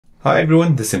Hi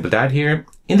everyone, the Simple Dad here.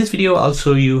 In this video, I'll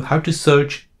show you how to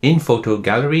search in photo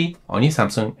gallery on your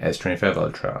Samsung S25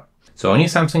 Ultra. So on your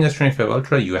Samsung S25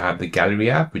 Ultra, you have the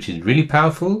gallery app, which is really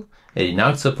powerful. It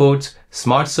now supports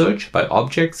smart search by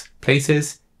objects,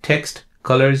 places, text,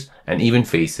 colors, and even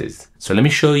faces. So let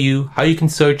me show you how you can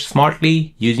search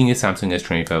smartly using your Samsung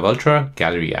S25 Ultra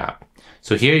gallery app.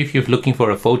 So here, if you're looking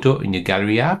for a photo in your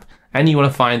gallery app, and you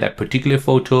want to find that particular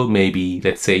photo, maybe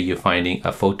let's say you're finding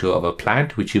a photo of a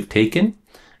plant which you've taken,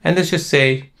 and let's just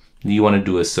say you want to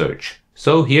do a search.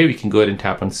 So here you can go ahead and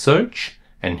tap on search,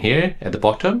 and here at the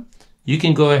bottom you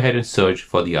can go ahead and search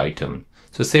for the item.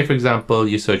 So say for example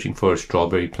you're searching for a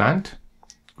strawberry plant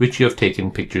which you have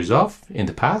taken pictures of in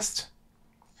the past.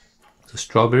 So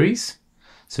strawberries.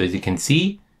 So as you can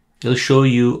see, it'll show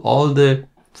you all the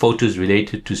photos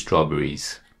related to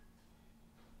strawberries.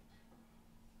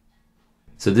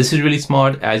 So this is really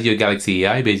smart, as your Galaxy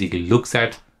AI basically looks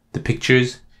at the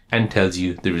pictures and tells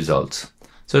you the results.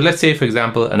 So let's say, for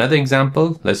example, another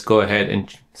example, let's go ahead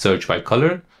and search by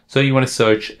color. So you want to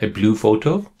search a blue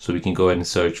photo. So we can go ahead and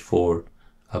search for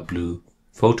a blue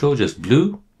photo, just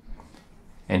blue.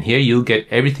 And here you'll get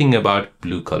everything about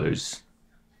blue colors.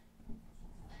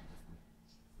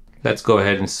 Let's go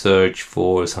ahead and search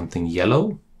for something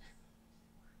yellow.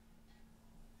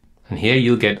 And here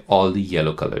you'll get all the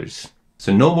yellow colors.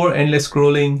 So no more endless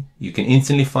scrolling. You can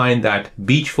instantly find that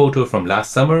beach photo from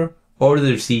last summer or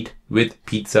the receipt with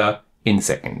pizza in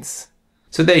seconds.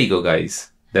 So there you go,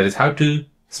 guys. That is how to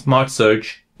smart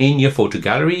search in your photo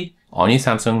gallery on your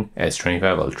Samsung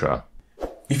S25 Ultra.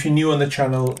 If you're new on the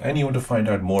channel and you want to find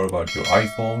out more about your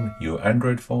iPhone, your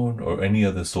Android phone, or any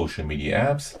other social media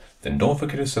apps, then don't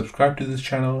forget to subscribe to this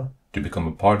channel to become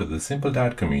a part of the Simple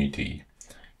Dad community.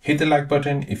 Hit the like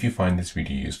button if you find this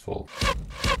video useful.